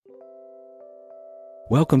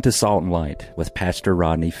Welcome to Salt and Light with Pastor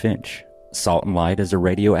Rodney Finch. Salt and Light is a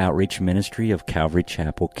radio outreach ministry of Calvary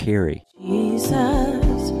Chapel, Cary.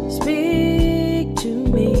 Jesus, speak to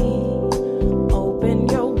me. Open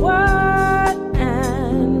your word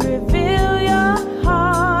and reveal your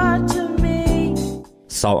heart to me.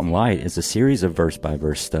 Salt and Light is a series of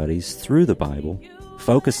verse-by-verse studies through the Bible,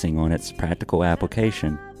 focusing on its practical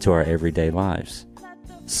application to our everyday lives.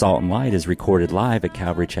 Salt and Light is recorded live at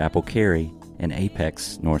Calvary Chapel, Cary in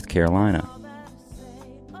Apex, North Carolina.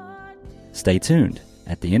 Stay tuned.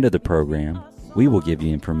 At the end of the program, we will give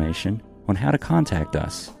you information on how to contact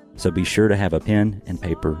us, so be sure to have a pen and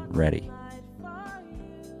paper ready.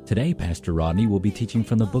 Today, Pastor Rodney will be teaching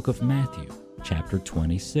from the book of Matthew, chapter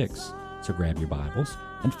 26, so grab your Bibles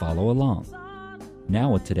and follow along.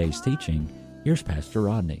 Now with today's teaching, here's Pastor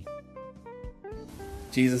Rodney.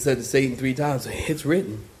 Jesus said to Satan 3 times, "It's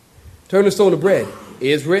written. Turn the stone to bread.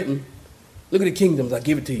 It's written. Look at the kingdoms, I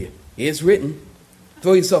give it to you. It's written.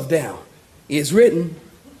 Throw yourself down. It's written."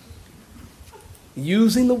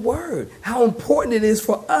 Using the word. How important it is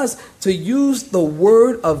for us to use the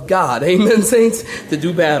word of God. Amen, saints? To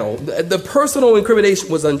do battle. The personal incrimination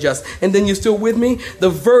was unjust. And then you're still with me? The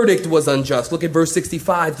verdict was unjust. Look at verse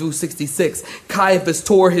 65 through 66. Caiaphas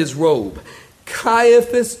tore his robe.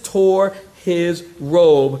 Caiaphas tore his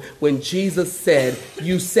robe when Jesus said,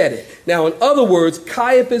 "You said it." Now, in other words,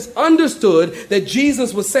 Caiaphas understood that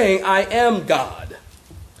Jesus was saying, "I am God."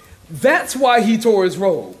 That's why he tore his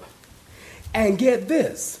robe. And get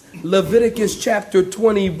this, Leviticus chapter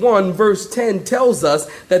 21 verse 10 tells us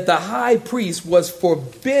that the high priest was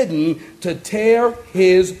forbidden to tear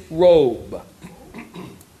his robe.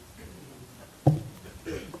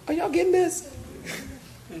 Are y'all getting this?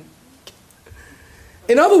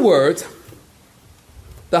 In other words,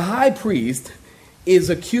 the high priest is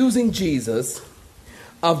accusing Jesus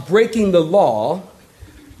of breaking the law,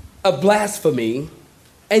 of blasphemy,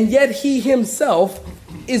 and yet he himself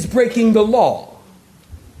is breaking the law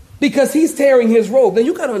because he's tearing his robe. Now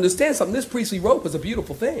you got to understand something. This priestly robe was a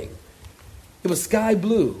beautiful thing. It was sky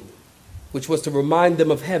blue, which was to remind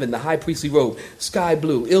them of heaven, the high priestly robe. Sky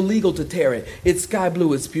blue, illegal to tear it. It's sky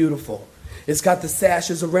blue, it's beautiful. It's got the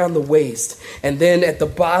sashes around the waist. And then at the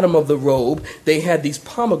bottom of the robe, they had these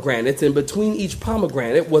pomegranates. And between each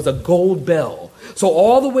pomegranate was a gold bell. So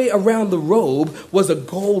all the way around the robe was a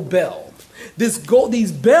gold bell.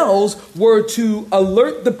 These bells were to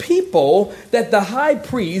alert the people that the high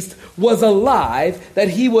priest was alive, that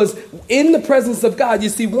he was in the presence of God. You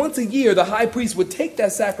see, once a year, the high priest would take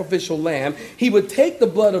that sacrificial lamb. He would take the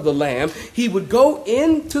blood of the lamb. He would go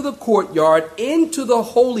into the courtyard, into the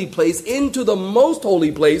holy place, into the most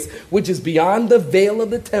holy place, which is beyond the veil of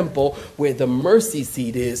the temple, where the mercy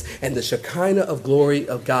seat is and the Shekinah of glory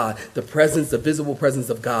of God, the presence, the visible presence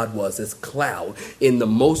of God was as cloud in the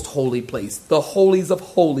most holy place. The holies of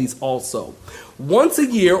holies also. Once a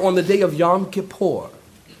year on the day of Yom Kippur,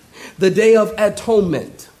 the day of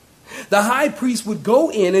atonement, the high priest would go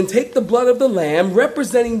in and take the blood of the lamb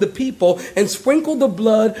representing the people and sprinkle the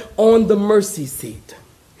blood on the mercy seat.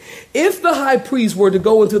 If the high priest were to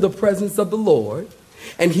go into the presence of the Lord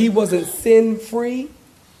and he wasn't sin free,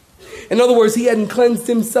 in other words, he hadn't cleansed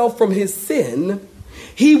himself from his sin,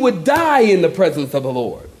 he would die in the presence of the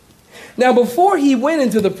Lord. Now, before he went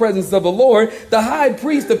into the presence of the Lord, the high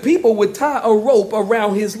priest, the people would tie a rope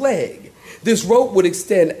around his leg. This rope would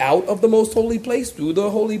extend out of the most holy place, through the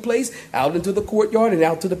holy place, out into the courtyard, and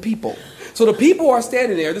out to the people. So the people are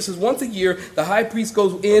standing there. This is once a year. The high priest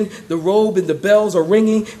goes in, the robe and the bells are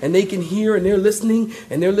ringing, and they can hear, and they're listening,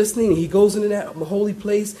 and he goes into that holy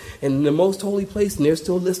place, and in the most holy place, and they're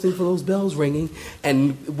still listening for those bells ringing.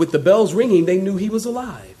 And with the bells ringing, they knew he was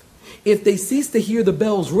alive. If they ceased to hear the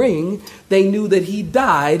bells ring, they knew that he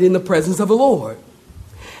died in the presence of the Lord.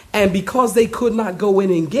 And because they could not go in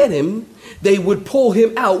and get him, they would pull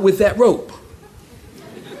him out with that rope.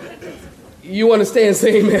 You understand?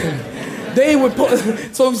 Say amen. They would pull.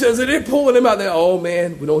 So they're pulling him out there. Oh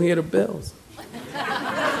man, we don't hear the bells.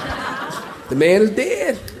 The man is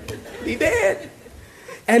dead. He dead.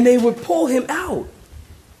 And they would pull him out.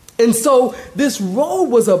 And so this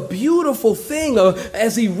robe was a beautiful thing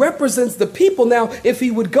as he represents the people. Now, if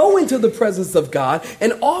he would go into the presence of God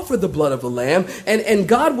and offer the blood of the lamb, and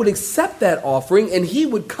God would accept that offering, and he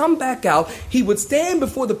would come back out, he would stand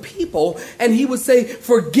before the people, and he would say,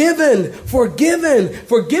 "Forgiven, forgiven,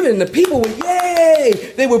 forgiven." And the people would,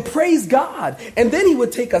 yay! They would praise God. And then he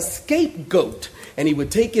would take a scapegoat, and he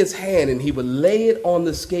would take his hand and he would lay it on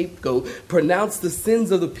the scapegoat, pronounce the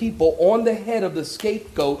sins of the people on the head of the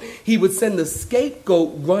scapegoat, he would send the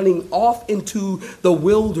scapegoat running off into the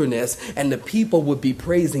wilderness, and the people would be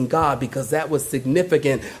praising God because that was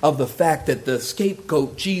significant of the fact that the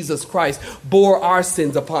scapegoat, Jesus Christ, bore our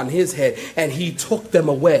sins upon his head, and he took them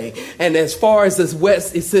away. And as far as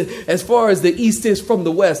the east is from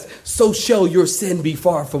the west, so shall your sin be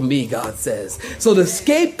far from me, God says. So the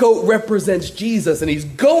scapegoat represents Jesus, and he's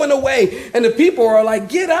going away, and the people are like,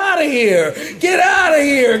 get out of here,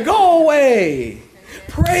 go away.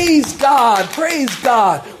 Praise God,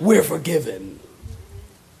 we're forgiven.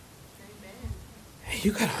 Hey,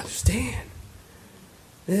 you got to understand,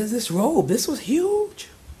 there's this robe, this was huge.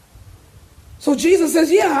 So Jesus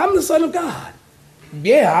says, yeah, I'm the Son of God.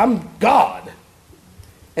 Yeah, I'm God.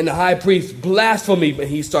 And the high priest blasphemed, but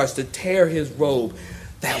he starts to tear his robe.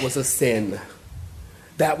 That was a sin.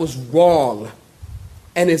 That was wrong.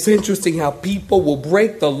 And it's interesting how people will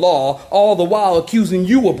break the law, all the while accusing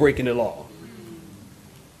you of breaking the law.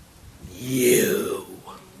 You,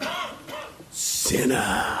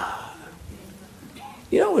 sinner.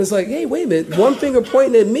 You know, it's like, hey, wait a minute. One finger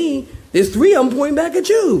pointing at me, there's three of them pointing back at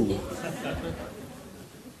you.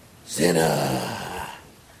 Sinner.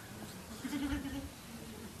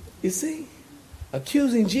 You see?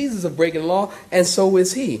 Accusing Jesus of breaking the law, and so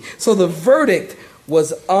is he. So the verdict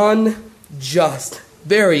was unjust.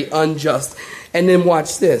 Very unjust. And then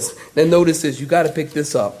watch this. Then notice this. You got to pick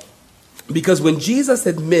this up. Because when Jesus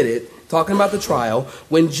admitted, talking about the trial,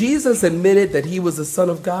 when Jesus admitted that he was the Son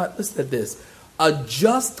of God, listen to this. A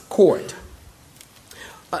just court,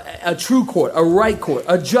 a true court, a right court,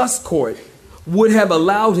 a just court would have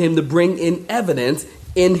allowed him to bring in evidence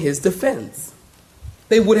in his defense.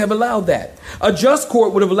 They would have allowed that. A just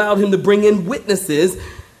court would have allowed him to bring in witnesses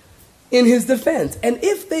in his defense. And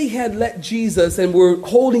if they had let Jesus and were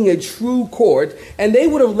holding a true court, and they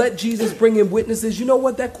would have let Jesus bring in witnesses, you know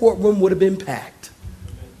what? That courtroom would have been packed.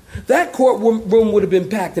 That courtroom would have been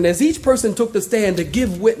packed. And as each person took the stand to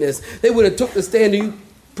give witness, they would have took the stand. Do you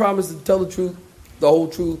promise to tell the truth, the whole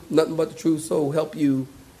truth, nothing but the truth, so help you,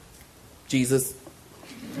 Jesus,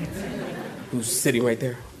 who's sitting right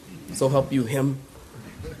there. So help you, him.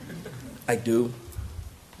 I do.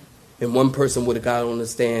 And one person would have got on the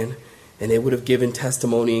stand, and they would have given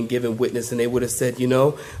testimony and given witness, and they would have said, you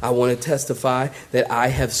know, I want to testify that I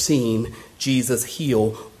have seen Jesus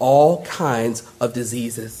heal all kinds of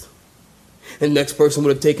diseases. And the next person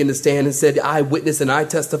would have taken the stand and said, I witness and I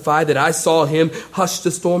testify that I saw him hush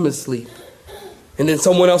the storm in sleep. And then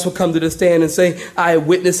someone else would come to the stand and say, I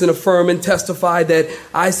witness and affirm and testify that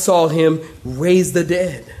I saw him raise the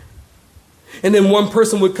dead. And then one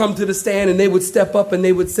person would come to the stand and they would step up and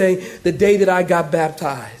they would say, the day that I got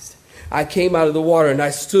baptized, I came out of the water and I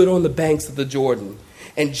stood on the banks of the Jordan.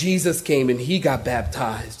 And Jesus came and he got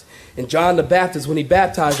baptized. And John the Baptist, when he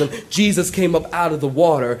baptized him, Jesus came up out of the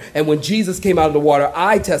water. And when Jesus came out of the water,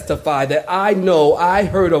 I testify that I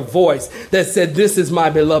heard a voice that said, this is my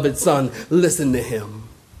beloved son. Listen to him.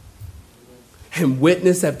 And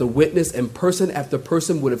witness after witness and person after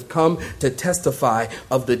person would have come to testify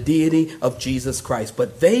of the deity of Jesus Christ.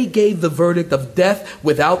 But they gave the verdict of death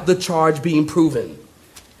without the charge being proven.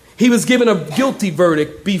 He was given a guilty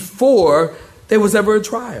verdict before there was ever a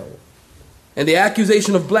trial. And the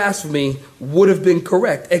accusation of blasphemy would have been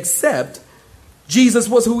correct, except Jesus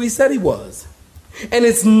was who he said he was. And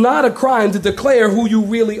it's not a crime to declare who you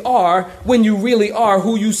really are when you really are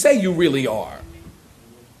who you say you really are.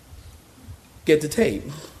 Get the tape.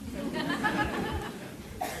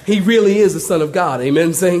 He really is the Son of God.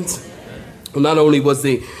 Amen, saints? Well, not only was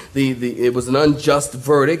it was an unjust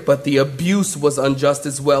verdict, but the abuse was unjust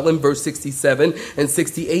as well in verse 67 and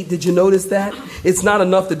 68. Did you notice that? It's not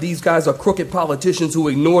enough that these guys are crooked politicians who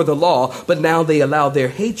ignore the law, but now they allow their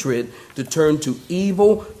hatred to turn to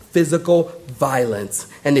evil physical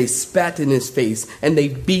violence. And they spat in his face and they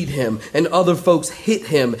beat him and other folks hit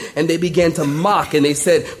him and they began to mock and they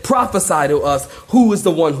said, prophesy to us, who is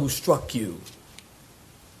the one who struck you?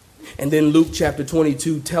 And then Luke chapter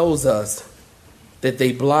 22 tells us that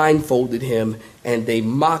they blindfolded him and they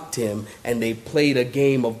mocked him and they played a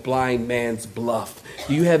game of blind man's bluff.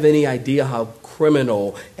 Do you have any idea how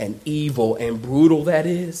criminal and evil and brutal that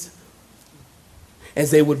is?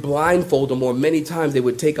 As they would blindfold him, or many times they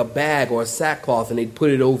would take a bag or a sackcloth and they'd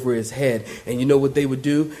put it over his head. And you know what they would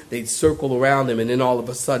do? They'd circle around him and then all of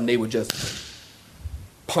a sudden they would just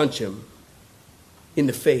punch him in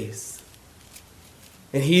the face.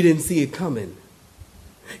 And he didn't see it coming.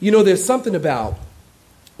 You know, there's something about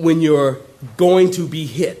when you're going to be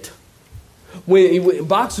hit. When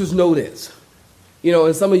boxers know this. You know,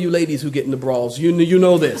 and some of you ladies who get in the brawls, you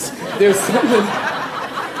know this. There's something...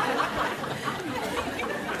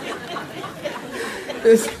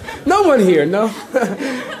 No one here, no.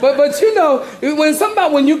 but you know,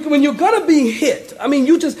 when you're gonna be hit, I mean,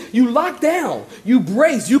 you lock down, you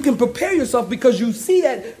brace, you can prepare yourself because you see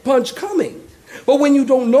that punch coming. But when you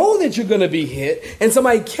don't know that you're going to be hit and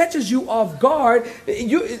somebody catches you off guard,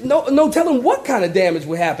 no telling what kind of damage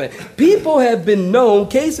will happen. People have been known,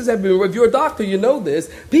 cases have been, if you're a doctor, you know this,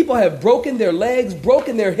 people have broken their legs,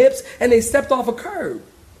 broken their hips, and they stepped off a curb.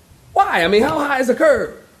 Why? I mean, how high is a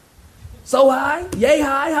curb? So high? Yay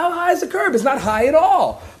high? How high is the curb? It's not high at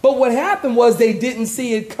all. But what happened was they didn't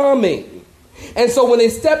see it coming. And so when they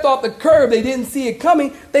stepped off the curb, they didn't see it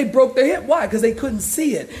coming. They broke their hip. Why? Because they couldn't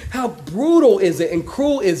see it. How brutal is it and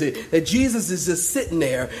cruel is it that Jesus is just sitting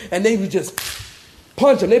there and they would just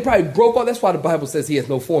punch him. They probably broke off. That's why the Bible says he has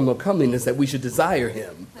no form, no comeliness, that we should desire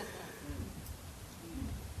him.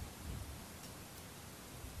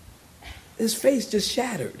 His face just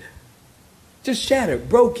shattered,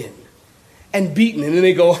 broken. And beaten, and then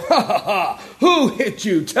they go, ha ha ha, who hit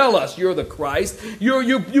you? Tell us, you're the Christ.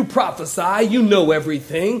 You prophesy, you know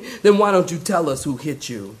everything. Then why don't you tell us who hit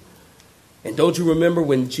you? And don't you remember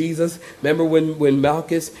when when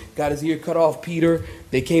Malchus got his ear cut off, Peter,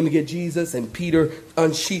 they came to get Jesus, and Peter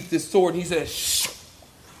unsheathed his sword, and he said, shh.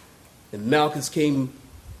 And Malchus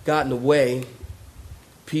got in the way.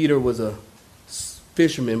 Peter was a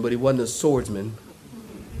fisherman, but he wasn't a swordsman.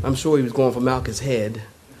 I'm sure he was going for Malchus' head.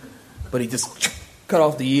 But he just cut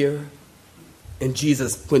off the ear. And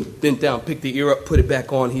Jesus bent down, picked the ear up, put it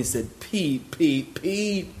back on. He said,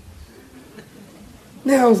 Pete.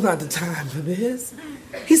 Now's not the time for this.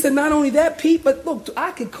 He said, not only that, Pete, but look,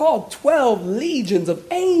 I could call 12 legions of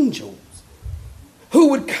angels who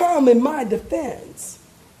would come in my defense.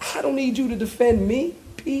 I don't need you to defend me,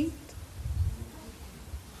 Pete.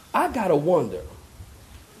 I got to wonder.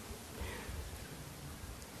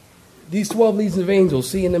 These 12 legions of angels,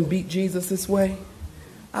 seeing them beat Jesus this way,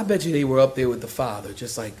 I bet you they were up there with the Father,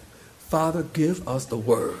 just like, Father, give us the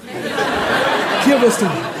word. Give us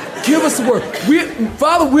the word.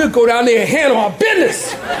 Father, we'll go down there and handle our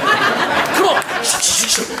business. Come on.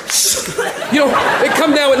 You know, they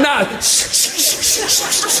come down with knives.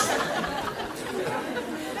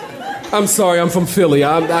 I'm sorry, I'm from Philly.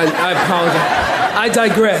 I apologize. I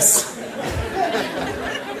digress.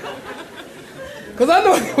 Because I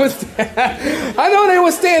know they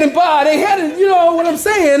were standing by. They had it, you know what I'm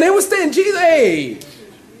saying? They were standing, Jesus, hey.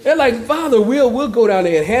 They're like, Father, we'll go down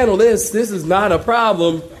there and handle this. This is not a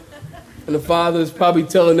problem. And the Father is probably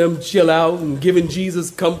telling them, chill out, and giving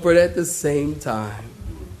Jesus comfort at the same time.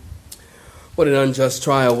 What an unjust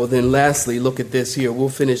trial. Well, then lastly, look at this here. We'll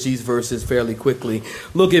finish these verses fairly quickly.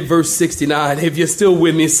 Look at verse 69. If you're still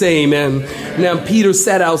with me, say amen. Now Peter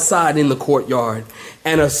sat outside in the courtyard,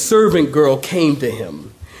 and a servant girl came to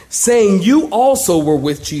him, saying, you also were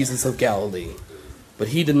with Jesus of Galilee. But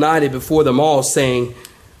he denied it before them all, saying,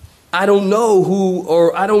 I don't know who,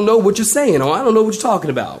 or I don't know what you're saying, or I don't know what you're talking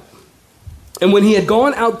about. And when he had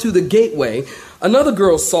gone out to the gateway, another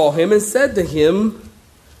girl saw him and said to him,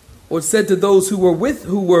 or said to those who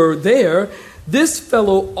were there, this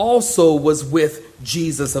fellow also was with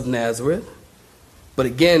Jesus of Nazareth. But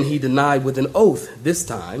again he denied with an oath this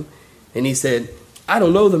time, and he said, I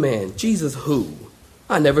don't know the man. Jesus who?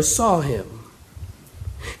 I never saw him.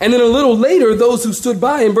 And then a little later, those who stood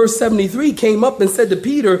by in verse 73 came up and said to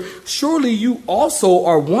Peter, surely you also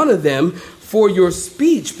are one of them, for your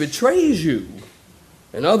speech betrays you.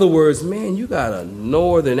 In other words, man, you got a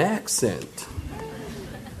northern accent.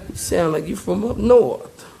 You sound like you're from up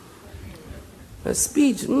north. That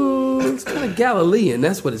speech, it's kind of Galilean.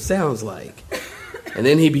 That's what it sounds like. And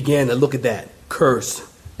then he began to look at that, curse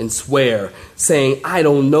and swear, saying, I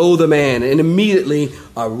don't know the man. And immediately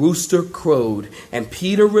a rooster crowed. And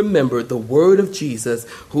Peter remembered the word of Jesus,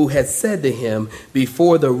 who had said to him,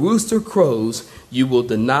 before the rooster crows, you will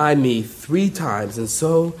deny me 3 times. And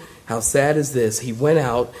so, how sad is this? He went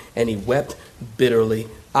out and he wept bitterly.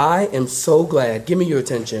 I am so glad. Give me your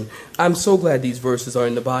attention. I'm so glad these verses are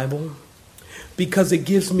in the Bible, because it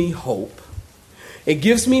gives me hope. It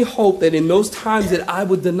gives me hope that in those times that I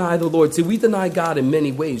would deny the Lord. See, we deny God in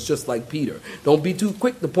many ways, just like Peter. Don't be too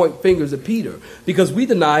quick to point fingers at Peter, because we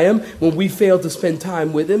deny him when we fail to spend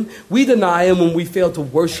time with him. We deny him when we fail to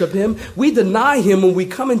worship him. We deny him when we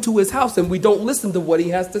come into his house and we don't listen to what he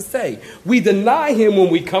has to say. We deny him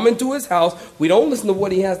when we come into his house, we don't listen to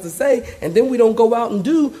what he has to say, and then we don't go out and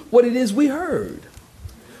do what it is we heard.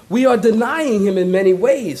 We are denying him in many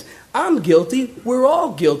ways. I'm guilty. We're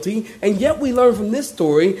all guilty. And yet we learn from this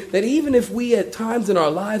story that even if we at times in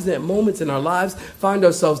our lives and at moments in our lives find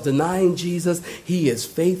ourselves denying Jesus, he is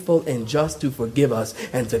faithful and just to forgive us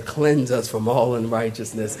and to cleanse us from all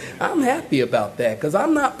unrighteousness. I'm happy about that because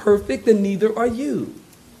I'm not perfect and neither are you.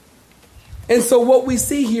 And so what we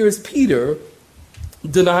see here is Peter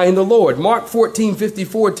denying the Lord. Mark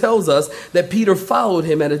 14:54 tells us that Peter followed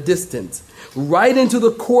him at a distance, right into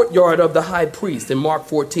the courtyard of the high priest. In Mark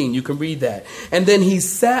 14, you can read that. And then he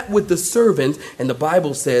sat with the servants, and the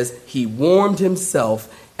Bible says he warmed himself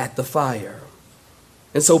at the fire.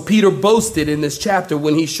 And so Peter boasted in this chapter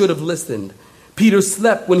when he should have listened. Peter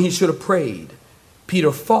slept when he should have prayed.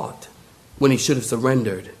 Peter fought when he should have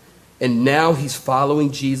surrendered. And now he's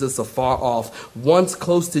following Jesus afar off, once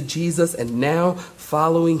close to Jesus and now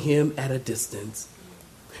following him at a distance.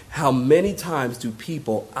 How many times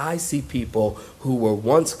I see people who were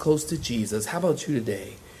once close to Jesus? How about you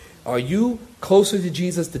today? Are you closer to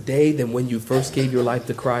Jesus today than when you first gave your life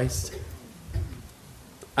to Christ?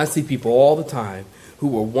 I see people all the time who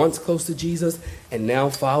were once close to Jesus and now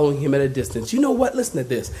following him at a distance. You know what? Listen to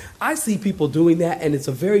this. I see people doing that, and it's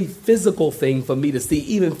a very physical thing for me to see.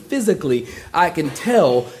 Even physically, I can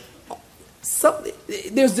tell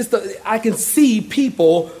I can see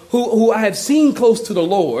people who I have seen close to the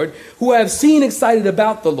Lord, who I have seen excited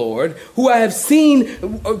about the Lord, who I have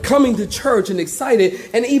seen coming to church and excited,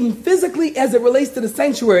 and even physically as it relates to the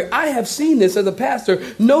sanctuary, I have seen this as a pastor,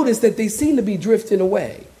 notice that they seem to be drifting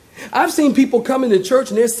away. I've seen people come into church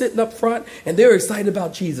and they're sitting up front and they're excited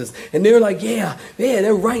about Jesus. And they're like, yeah,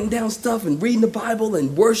 they're writing down stuff and reading the Bible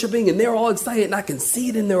and worshiping, and they're all excited, and I can see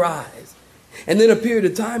it in their eyes. And then a period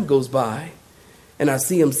of time goes by and I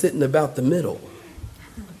see them sitting about the middle.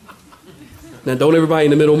 Now, don't everybody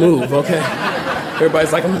in the middle move, okay?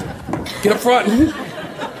 Everybody's like, get up front.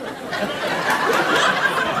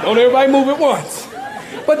 Don't everybody move at once.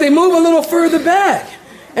 But they move a little further back.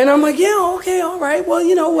 And I'm like, yeah, okay, all right, well,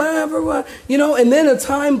 whatever, and then a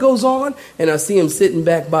time goes on, and I see him sitting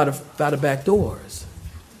back by the back doors.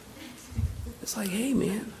 It's like, hey,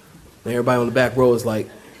 man. And everybody on the back row is like,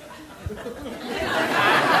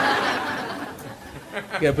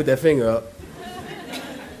 you gotta put that finger up.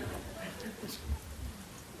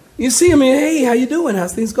 You see him, and hey, how you doing?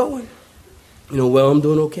 How's things going? Well, I'm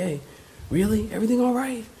doing okay. Really? Everything all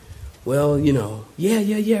right? Well,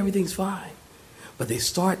 yeah, everything's fine. But they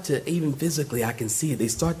start to, even physically, I can see it. They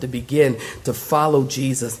start to begin to follow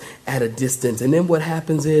Jesus at a distance. And then what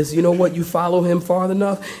happens is, you follow him far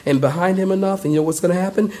enough and behind him enough, and you know what's going to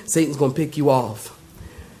happen? Satan's going to pick you off.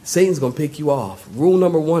 Satan's going to pick you off. Rule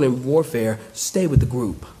number 1 in warfare, stay with the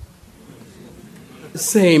group.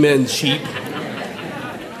 Same end, sheep.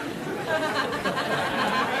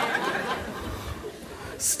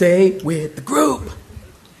 Stay with the group.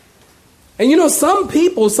 And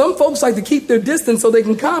some folks like to keep their distance so they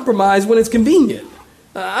can compromise when it's convenient.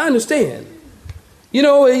 I understand.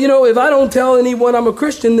 If I don't tell anyone I'm a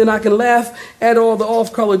Christian, then I can laugh at all the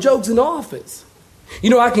off-color jokes in the office.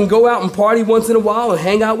 I can go out and party once in a while and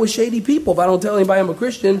hang out with shady people if I don't tell anybody I'm a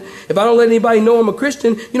Christian. If I don't let anybody know I'm a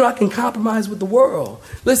Christian, I can compromise with the world.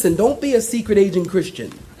 Listen, don't be a secret agent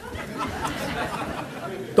Christian.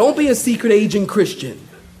 Don't be a secret agent Christian.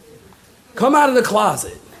 Come out of the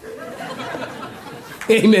closet.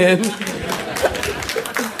 Amen.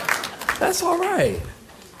 That's all right.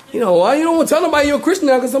 You don't want to tell nobody you're a Christian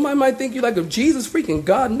now because somebody might think you're like a Jesus freaking.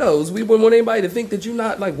 God knows. We wouldn't want anybody to think that you're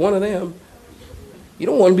not like one of them. You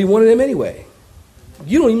don't want to be one of them anyway.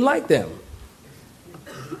 You don't even like them.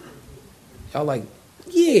 Y'all like,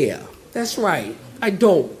 yeah, that's right. I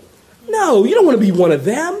don't. No, you don't want to be one of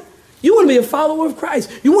them. You want to be a follower of Christ.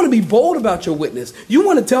 You want to be bold about your witness. You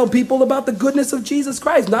want to tell people about the goodness of Jesus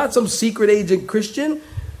Christ, not some secret agent Christian,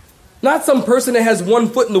 not some person that has one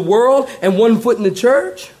foot in the world and one foot in the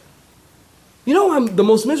church. The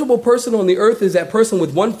most miserable person on the earth is that person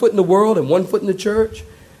with one foot in the world and one foot in the church,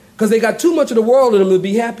 because they got too much of the world in them to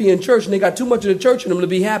be happy in church, and they got too much of the church in them to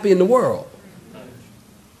be happy in the world.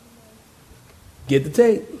 Get the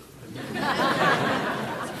tape.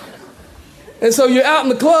 And so you're out in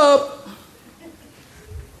the club,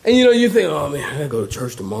 and you think, oh man, I gotta go to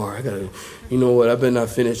church tomorrow. I better not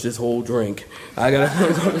finish this whole drink. I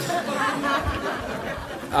gotta go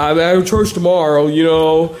to church tomorrow,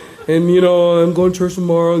 and I'm going to church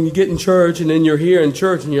tomorrow, and you get in church, and then you're here in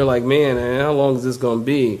church, and you're like, man, how long is this gonna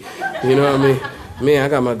be? You know what I mean? Man, I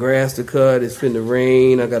got my grass to cut, it's finna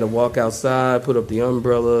rain, I gotta walk outside, put up the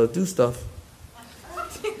umbrella, do stuff.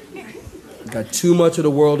 You got too much of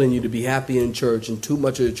the world in you to be happy in church, and too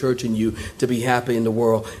much of the church in you to be happy in the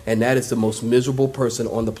world. And that is the most miserable person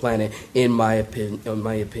on the planet, in my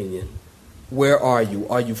opinion. Where are you?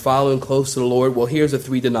 Are you following close to the Lord? Well, here's the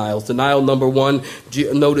 3 denials. Denial number 1,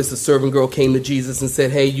 notice the servant girl came to Jesus and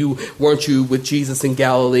said, hey, weren't you with Jesus in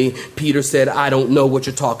Galilee? Peter said, I don't know what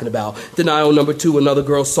you're talking about. Denial number 2, another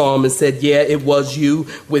girl saw him and said, yeah, it was you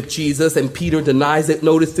with Jesus. And Peter denies it.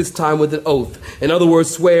 Notice this time with an oath. In other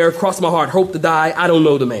words, swear, cross my heart, hope to die. I don't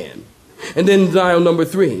know the man. And then denial number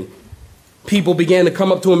 3. People began to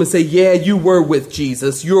come up to him and say, yeah, you were with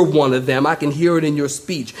Jesus. You're one of them. I can hear it in your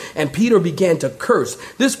speech. And Peter began to curse.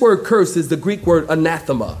 This word curse is the Greek word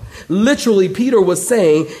anathema. Literally, Peter was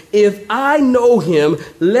saying, if I know him,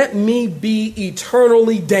 let me be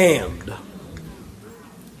eternally damned.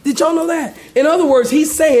 Did y'all know that? In other words,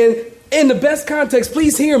 he's saying, in the best context,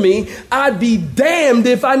 please hear me, I'd be damned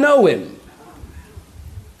if I know him.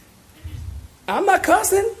 I'm not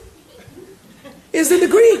cussing. It's in the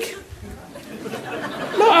Greek.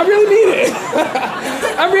 No, I really mean it.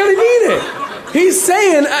 I really mean it. He's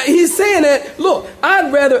saying that, look,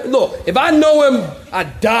 if I know him,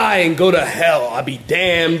 I'd die and go to hell. I'd be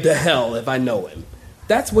damned to hell if I know him.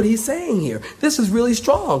 That's what he's saying here. This is really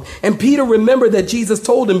strong. And Peter remembered that Jesus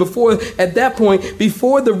told him before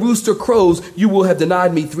the rooster crows, you will have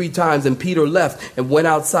denied me 3 times. And Peter left and went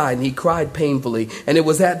outside and he cried painfully. And it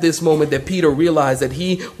was at this moment that Peter realized that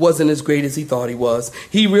he wasn't as great as he thought he was.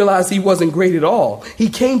 He realized he wasn't great at all. He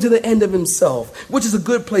came to the end of himself, which is a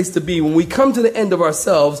good place to be. When we come to the end of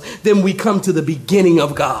ourselves, then we come to the beginning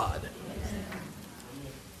of God.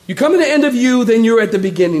 You come to the end of you, then you're at the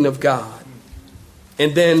beginning of God.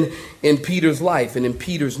 And then in Peter's life and in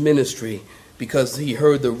Peter's ministry, because he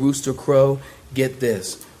heard the rooster crow, get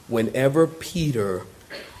this, whenever Peter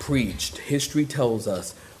preached, history tells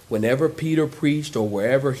us, whenever Peter preached or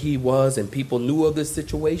wherever he was and people knew of this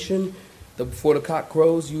situation, before the cock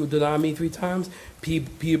crows, you would deny me 3 times,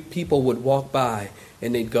 people would walk by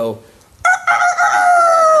and they'd go,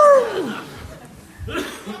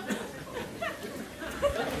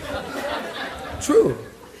 true.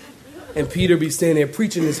 And Peter be standing there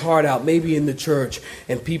preaching his heart out, maybe in the church,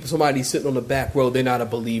 and somebody sitting on the back row, they're not a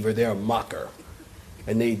believer, they're a mocker.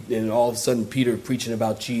 And all of a sudden Peter preaching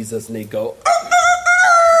about Jesus, and they go,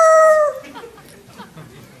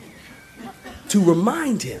 to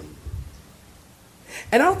remind him.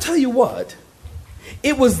 And I'll tell you what,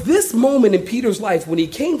 it was this moment in Peter's life when he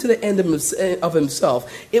came to the end of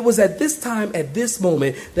himself. It was at this time, at this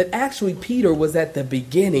moment, that actually Peter was at the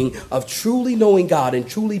beginning of truly knowing God and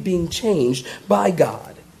truly being changed by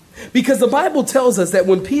God. Because the Bible tells us that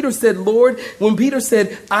when Peter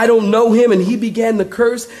said, I don't know him, and he began to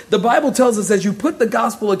curse, the Bible tells us, as you put the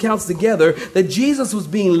gospel accounts together, that Jesus was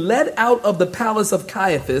being led out of the palace of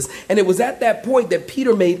Caiaphas. And it was at that point that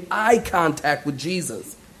Peter made eye contact with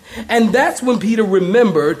Jesus. And that's when Peter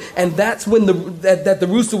remembered, and that's when that the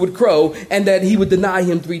rooster would crow and that he would deny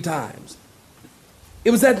him 3 times.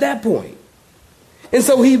 It was at that point. And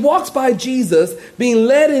so he walks by Jesus being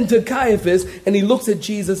led into Caiaphas, and he looks at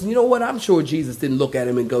Jesus. And you know what? I'm sure Jesus didn't look at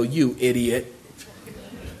him and go, you idiot.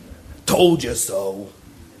 Told you so.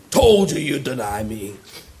 Told you you'd deny me.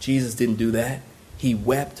 Jesus didn't do that. He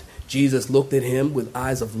wept. Jesus looked at him with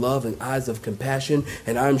eyes of love and eyes of compassion.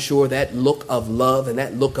 And I'm sure that look of love and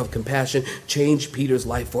that look of compassion changed Peter's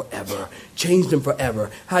life forever. Changed him forever.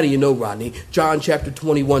 How do you know, Rodney? John chapter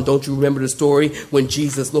 21. Don't you remember the story when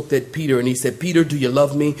Jesus looked at Peter and he said, Peter, do you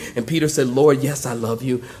love me? And Peter said, Lord, yes, I love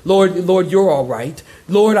you. Lord, you're all right.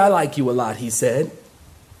 Lord, I like you a lot, he said.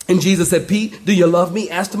 And Jesus said, Pete, do you love me?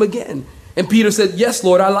 Asked him again. And Peter said, yes,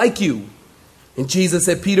 Lord, I like you. And Jesus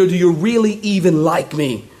said, Peter, do you really even like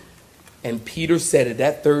me? And Peter said it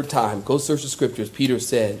that 3rd time. Go search the scriptures. Peter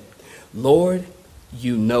said, Lord,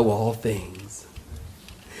 you know all things.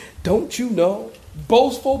 Don't you know?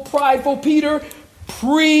 Boastful, prideful Peter,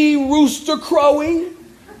 pre-rooster crowing,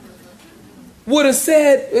 would have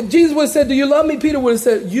said, Jesus would have said, do you love me? Peter would have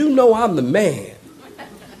said, you know I'm the man.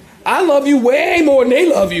 I love you way more than they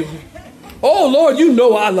love you. Oh, Lord, you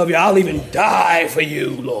know I love you. I'll even die for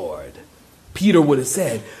you, Lord. Peter would have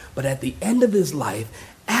said, but at the end of his life,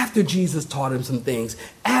 after Jesus taught him some things,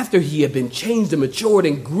 after he had been changed and matured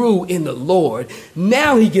and grew in the Lord,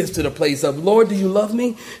 now he gets to the place of, Lord, do you love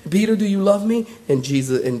me? Peter, do you love me? And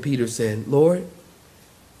Peter said, Lord,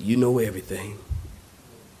 you know everything.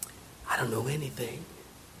 I don't know anything.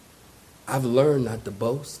 I've learned not to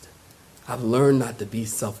boast. I've learned not to be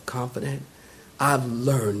self-confident. I've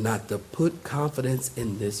learned not to put confidence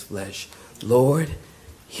in this flesh. Lord,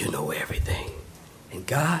 you know everything. And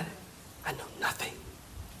God, I know nothing.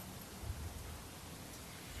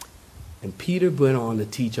 And Peter went on to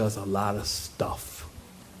teach us a lot of stuff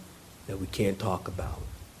that we can't talk about.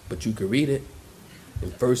 But you can read it.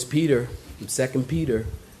 In 1 Peter, in 2 Peter,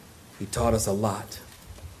 he taught us a lot.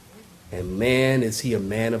 And man, is he a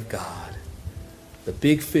man of God. The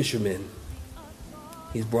big fisherman,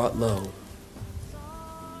 he's brought low.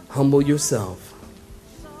 Humble yourself,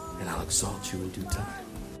 and I'll exalt you in due time.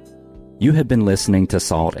 You have been listening to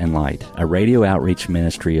Salt and Light, a radio outreach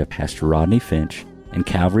ministry of Pastor Rodney Finch and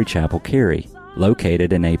Calvary Chapel, Cary,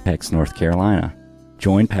 located in Apex, North Carolina.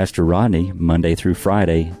 Join Pastor Rodney Monday through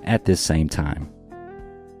Friday at this same time.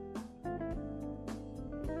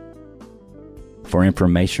 For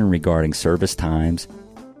information regarding service times,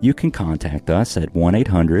 you can contact us at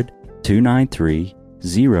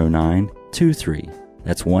 1-800-293-0923.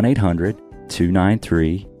 That's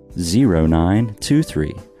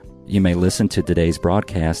 1-800-293-0923. You may listen to today's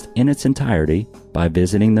broadcast in its entirety by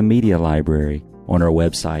visiting the media library on our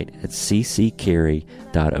website at cccary.org.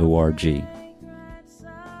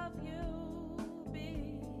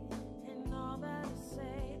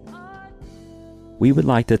 We would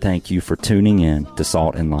like to thank you for tuning in to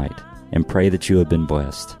Salt and Light and pray that you have been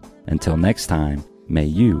blessed. Until next time, may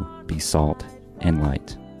you be salt and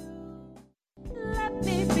light.